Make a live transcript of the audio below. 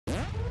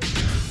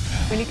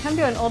When you come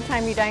to an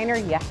old-timey diner,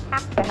 you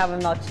have to have a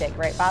milkshake,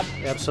 right, Bob?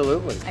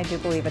 Absolutely. I do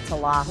believe it's a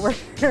law. We're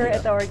here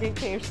at the Orchid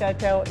Cave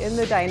Chateau in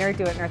the diner,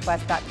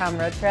 DoItNorthwest.com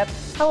road trip.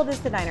 How old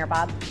is the diner,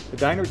 Bob? The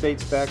diner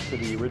dates back to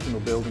the original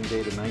building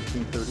date of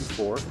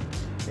 1934,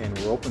 and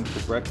we're open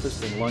for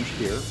breakfast and lunch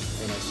here.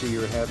 And I see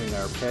you're having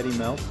our patty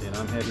melt, and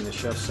I'm having a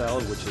chef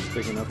salad, which is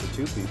big enough for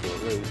 2 people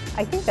at least.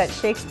 I think that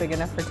shake's big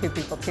enough for 2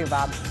 people too,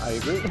 Bob. I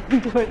agree.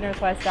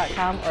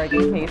 DoItNorthwest.com,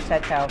 Orchid Cave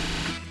Chateau.